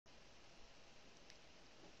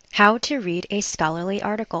How to read a scholarly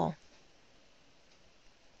article.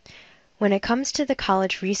 When it comes to the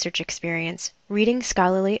college research experience, reading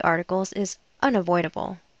scholarly articles is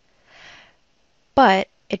unavoidable. But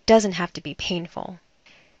it doesn't have to be painful.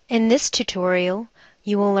 In this tutorial,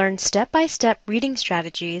 you will learn step-by-step reading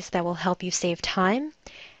strategies that will help you save time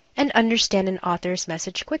and understand an author's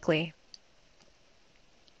message quickly.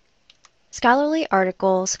 Scholarly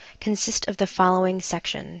articles consist of the following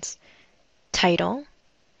sections: title,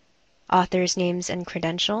 author's names and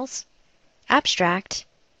credentials, abstract,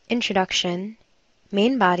 introduction,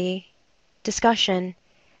 main body, discussion,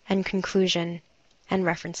 and conclusion, and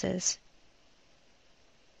references.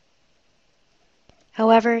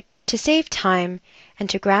 However, to save time and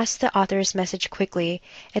to grasp the author's message quickly,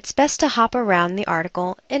 it's best to hop around the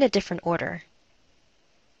article in a different order.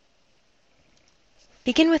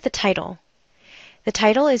 Begin with the title. The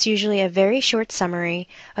title is usually a very short summary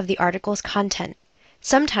of the article's content.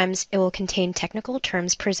 Sometimes it will contain technical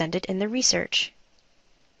terms presented in the research.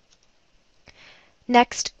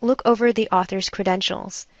 Next, look over the author's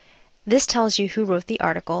credentials. This tells you who wrote the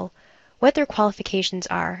article, what their qualifications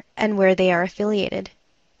are, and where they are affiliated.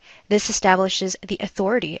 This establishes the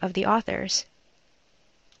authority of the authors.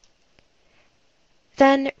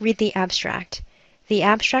 Then read the abstract. The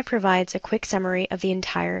abstract provides a quick summary of the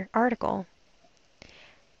entire article.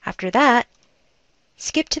 After that,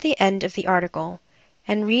 skip to the end of the article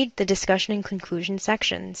and read the discussion and conclusion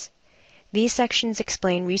sections. These sections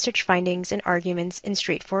explain research findings and arguments in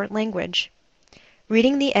straightforward language.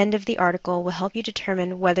 Reading the end of the article will help you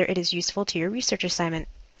determine whether it is useful to your research assignment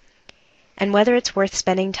and whether it's worth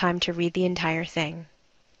spending time to read the entire thing.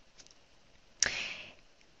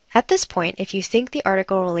 At this point, if you think the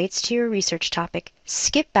article relates to your research topic,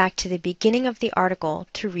 skip back to the beginning of the article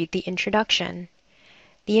to read the introduction.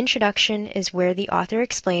 The introduction is where the author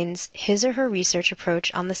explains his or her research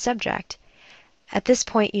approach on the subject. At this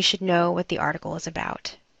point, you should know what the article is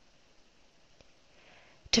about.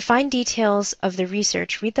 To find details of the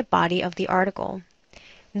research, read the body of the article.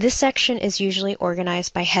 This section is usually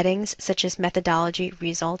organized by headings such as methodology,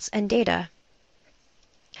 results, and data.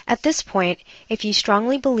 At this point, if you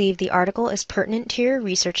strongly believe the article is pertinent to your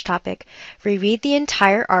research topic, reread the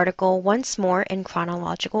entire article once more in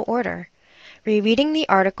chronological order. Rereading the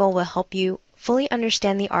article will help you fully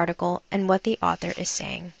understand the article and what the author is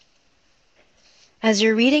saying. As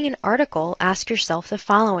you're reading an article, ask yourself the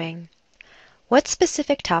following: what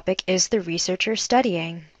specific topic is the researcher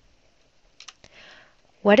studying?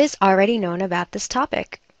 What is already known about this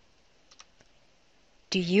topic?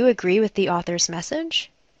 Do you agree with the author's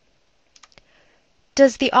message?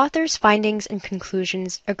 Does the author's findings and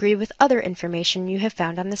conclusions agree with other information you have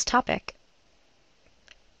found on this topic?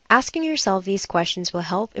 Asking yourself these questions will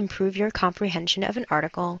help improve your comprehension of an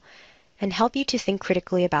article and help you to think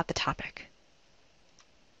critically about the topic.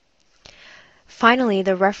 Finally,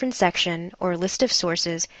 the reference section, or list of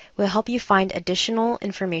sources, will help you find additional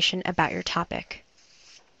information about your topic.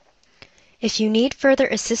 If you need further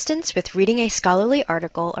assistance with reading a scholarly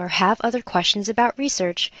article or have other questions about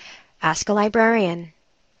research, ask a librarian.